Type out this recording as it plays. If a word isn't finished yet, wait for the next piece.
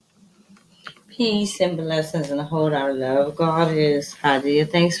Peace and blessings and a whole lot of love. God is hi dear.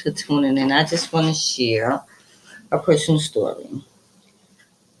 Thanks for tuning in. I just want to share a personal story.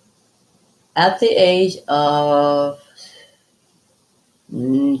 At the age of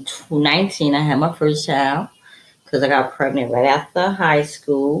 19, I had my first child because I got pregnant right after high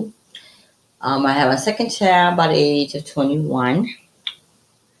school. I had my second child by the age of 21.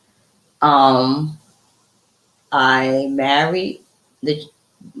 Um, I married the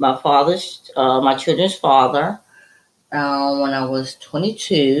my children's father. When I was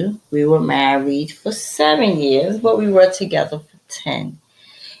 22, we were married for 7 years, but we were together for 10.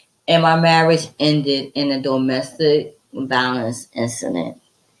 And my marriage ended in a domestic violence incident.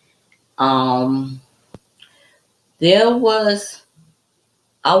 Um, there was,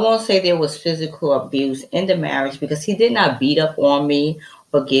 I won't say there was physical abuse in the marriage because he did not beat up on me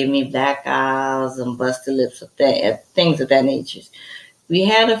or give me black eyes and busted lips or things of that nature. We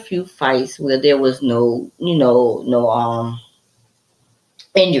had a few fights where there was no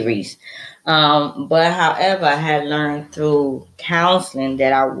injuries. But however, I had learned through counseling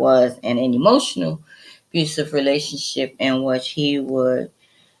that I was in an emotional abusive relationship in which he would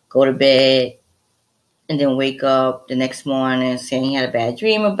go to bed and then wake up the next morning saying he had a bad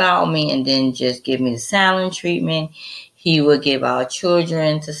dream about me and then just give me the silent treatment. He would give our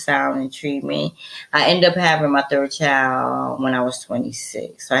children to silent treatment. I ended up having my third child when I was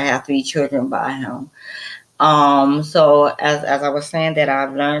 26. So I have three children by him. So as I was saying that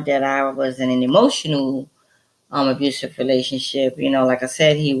I've learned that I was in an emotional abusive relationship. Like I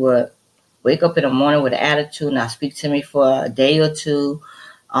said, he would wake up in the morning with an attitude, not speak to me for a day or two,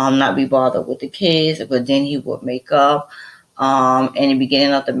 not be bothered with the kids, but then he would make up in the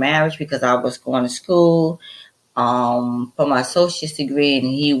beginning of the marriage because I was going to school for my associate's degree and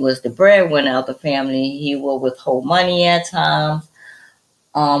he was the breadwinner of the family. He would withhold money at times.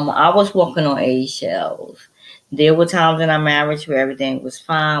 I was walking on eggshells. There were times in our marriage where everything was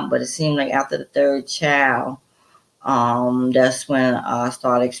fine, but it seemed like after the third child, that's when I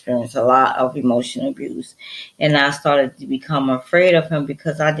started experiencing a lot of emotional abuse. And I started to become afraid of him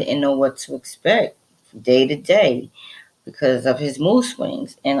because I didn't know what to expect day to day because of his mood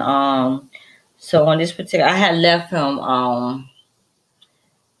swings. And so on this particular, I had left him, 1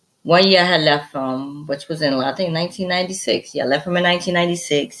 year I had left him, which was in, I think, 1996. Yeah, I left him in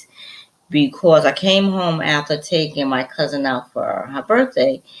 1996 because I came home after taking my cousin out for her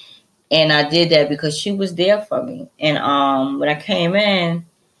birthday. And I did that because she was there for me. And when I came in,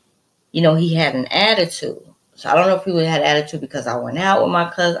 he had an attitude. So I don't know if he had an attitude because I went out with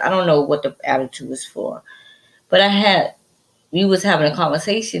my cousin. I don't know what the attitude was for. But we was having a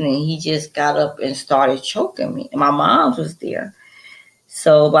conversation and he just got up and started choking me. And my mom was there.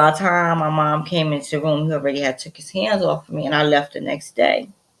 So by the time my mom came into the room, he already had took his hands off of me and I left the next day.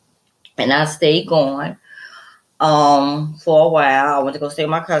 And I stayed gone. For a while, I went to go stay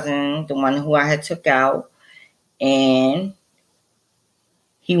with my cousin, the one who I had took out, and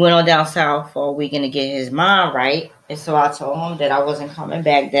he went on down south for a weekend to get his mind right. And so I told him that I wasn't coming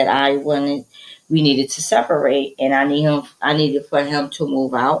back, that we needed to separate, and I needed for him to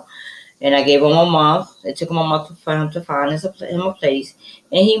move out. And I gave him a month. It took him a month for him to find him a place.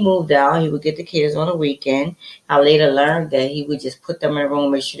 And he moved out. He would get the kids on the weekend. I later learned that he would just put them in a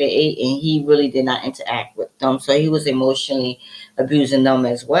room, make sure they ate, and he really did not interact with them. So he was emotionally abusing them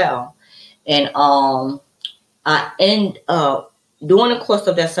as well. And I end up, during the course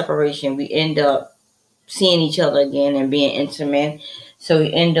of that separation, we end up seeing each other again and being intimate. So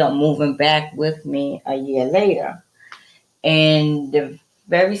he ended up moving back with me a year later. And the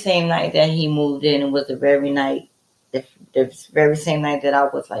very same night that he moved in was the very same night that I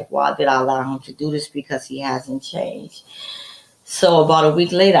was like, why did I allow him to do this? Because he hasn't changed. So about a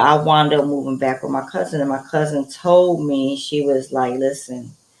week later, I wound up moving back with my cousin. And my cousin told me, she was like,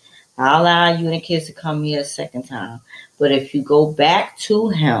 listen, I'll allow you and the kids to come here a second time. But if you go back to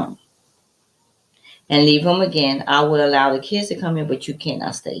him and leave him again, I will allow the kids to come here, but you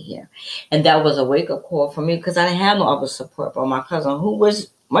cannot stay here. And that was a wake-up call for me because I didn't have no other support but my cousin, who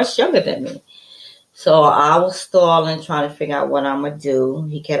was much younger than me. So I was stalling, trying to figure out what I'm going to do.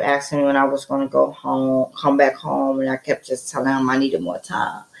 He kept asking me when I was going to go home, come back home, and I kept just telling him I needed more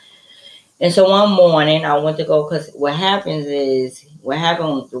time. And so one morning I went to go, because what happened,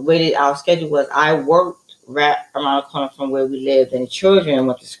 the way that our schedule was, I worked right around the corner from where we lived, and the children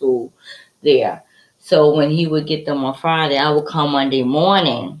went to school there. So when he would get them on Friday, I would come Monday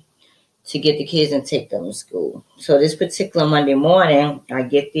morning to get the kids and take them to school. So this particular Monday morning, I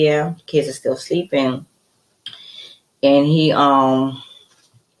get there, the kids are still sleeping, and he got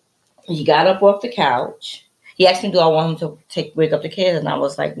up off the couch He asked me, do I want him to wake up the kids? And I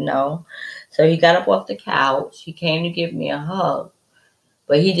was like, no. So he got up off the couch. He came to give me a hug.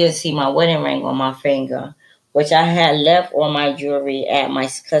 But he didn't see my wedding ring on my finger, which I had left on my jewelry at my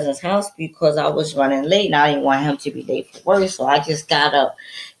cousin's house because I was running late and I didn't want him to be late for work. So I just got up,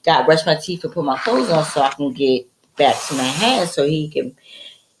 brushed my teeth and put my clothes on so I can get back to my house so he can,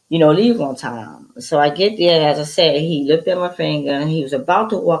 leave on time. So I get there, as I said, he looked at my finger and he was about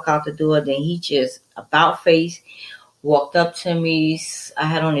to walk out the door. Then he just about face walked up to me. I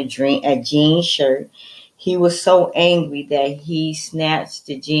had on a jean shirt. He was so angry that he snatched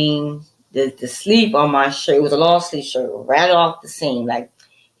the sleeve on my shirt. It was a long sleeve shirt, right off the seam. Like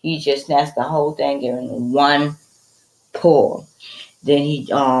he just snatched the whole thing in one pull. Then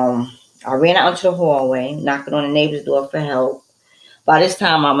I ran out into the hallway, knocking on the neighbor's door for help. By this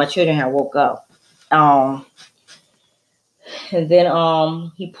time, my children had woke up. And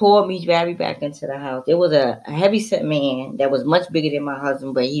then he pulled me, dragged me back into the house. It was a heavy set man that was much bigger than my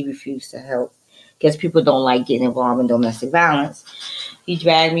husband, but he refused to help. Guess people don't like getting involved in domestic violence. He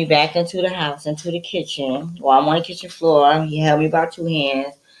dragged me back into the house, into the kitchen. While I'm on the kitchen floor, he held me by two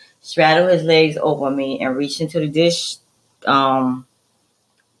hands, straddled his legs over me, and reached into the dish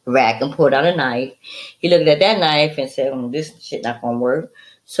rack and pulled out a knife. He looked at that knife and said, this shit not gonna work.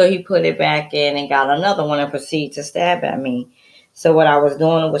 So he put it back in and got another one and proceeded to stab at me. So what I was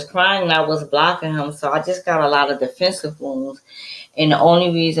doing was crying and I was blocking him. So I just got a lot of defensive wounds. And the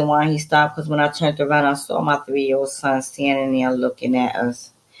only reason why he stopped was when I turned around, I saw my 3-year-old son standing there looking at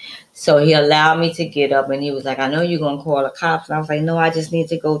us. So he allowed me to get up and he was like, I know you're going to call the cops. And I was like, no, I just need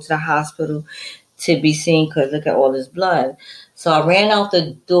to go to the hospital to be seen because look at all this blood. So I ran out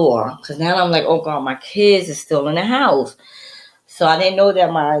the door because now I'm like, oh God, my kids are still in the house. So I didn't know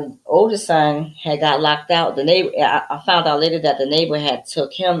that my oldest son had got locked out. The neighbor, I found out later that the neighbor had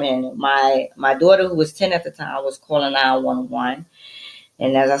took him, and my daughter, who was 10 at the time, was calling 911.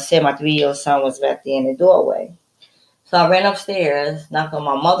 And as I said, my 3-year-old son was right there in the doorway. So I ran upstairs, knocked on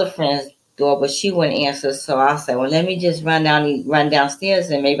my mother friend's door, but she wouldn't answer. So I said, well, let me just run downstairs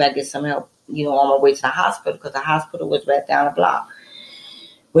and maybe I get some help, on my way to the hospital because the hospital was right down the block.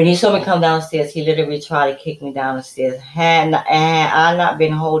 When he saw me come downstairs, he literally tried to kick me down the stairs. Had I not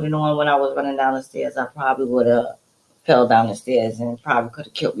been holding on when I was running down the stairs, I probably would have fell down the stairs and probably could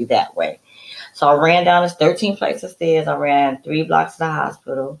have killed me that way. So I ran down the 13 flights of stairs. I ran 3 blocks to the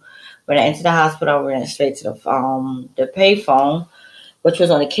hospital. When I entered the hospital, I ran straight to the payphone, which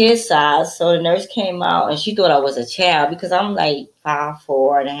was on the kid's side. So the nurse came out and she thought I was a child because I'm like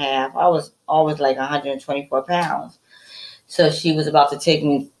 5'4.5". I was always like 124 pounds. So she was about to take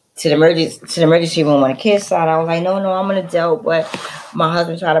me to the emergency room on the kid's side. I was like, no, I'm an adult, but my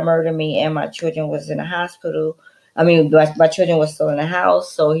husband tried to murder me and my children was in the hospital. I mean, my children were still in the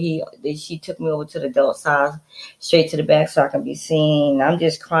house, so she took me over to the adult side, straight to the back so I can be seen. I'm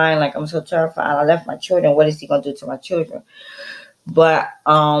just crying like I'm so terrified. I left my children. What is he gonna do to my children? But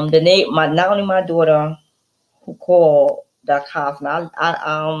not only my daughter who called the cops, and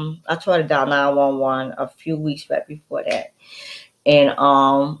I tried to dial 911 a few weeks back before that. And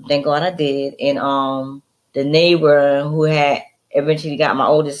thank God I did. And the neighbor who had eventually got my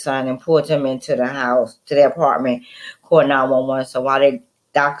oldest son and pulled him into the house, to the apartment, called 911. So while the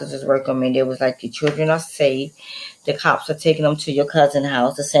doctors was working on me, they was like, your children are safe. The cops are taking them to your cousin's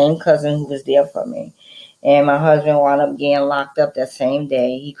house, the same cousin who was there for me. And my husband wound up getting locked up that same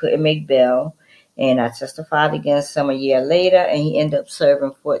day. He couldn't make bail. And I testified against him a year later, and he ended up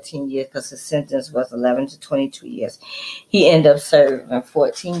serving 14 years because his sentence was 11 to 22 years. He ended up serving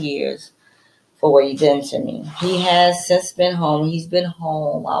 14 years for what he did to me. He has since been home. He's been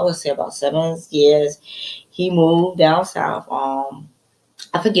home, I would say, about 7 years. He moved down south.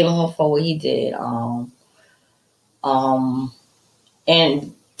 I forgive him for what he did.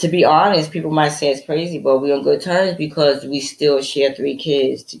 And to be honest, people might say it's crazy, but we're on good terms because we still share 3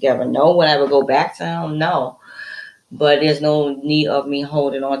 kids together. No one ever go back to him? No. But there's no need of me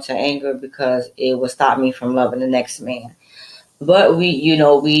holding on to anger because it will stop me from loving the next man. But we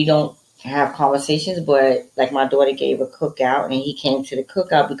don't have conversations, but like my daughter gave a cookout and he came to the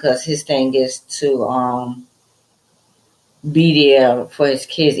cookout because his thing is to be there for his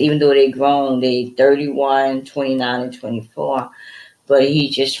kids, even though they grown, they 31, 29, and 24. But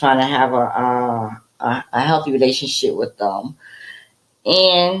he's just trying to have a healthy relationship with them.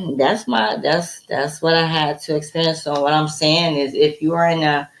 And that's what I had to experience. So what I'm saying is if you are in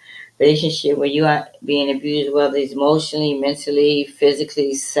a relationship where you are being abused, whether it's emotionally, mentally,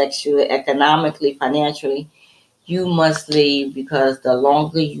 physically, sexually, economically, financially, you must leave because the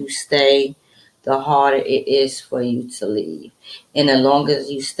longer you stay, the harder it is for you to leave. And the longer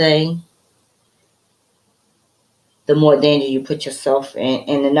you stay, the more danger you put yourself in.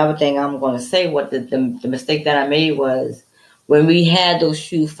 And another thing I'm going to say, what the mistake that I made was when we had those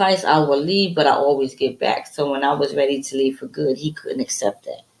few fights, I would leave, but I always get back. So when I was ready to leave for good, he couldn't accept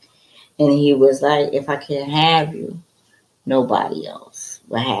that. And he was like, if I can't have you, nobody else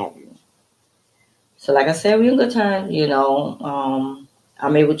will have you. So like I said, we're in good terms, you know.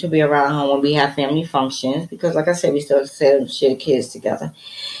 I'm able to be around him when we have family functions because, like I said, we still share the kids together.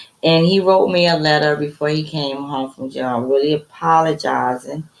 And he wrote me a letter before he came home from jail, really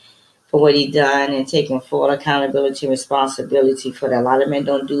apologizing for what he done and taking full accountability and responsibility for that. A lot of men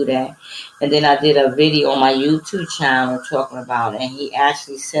don't do that. And then I did a video on my YouTube channel talking about it, and he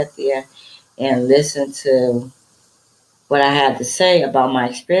actually sat there and listened to what I had to say about my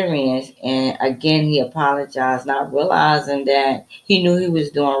experience. And again, he apologized, not realizing that he knew he was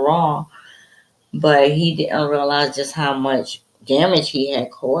doing wrong, but he didn't realize just how much damage he had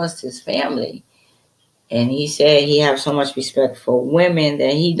caused his family. And he said he has so much respect for women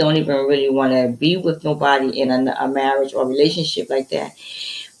that he don't even really want to be with nobody in a marriage or relationship like that.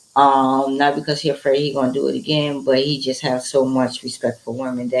 Not because he afraid he gonna do it again, but he just has so much respect for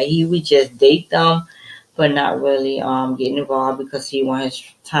women that he would just date them, but not really get involved because he wants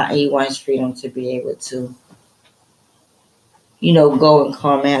his time, he wants freedom to be able to, go and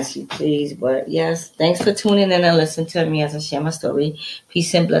come as he please. But yes, thanks for tuning in and listening to me as I share my story.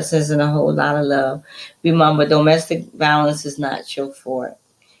 Peace and blessings and a whole lot of love. Remember, domestic violence is not your fault.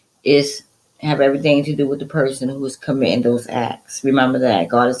 It's have everything to do with the person who is committing those acts. Remember that.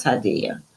 God is Hadia.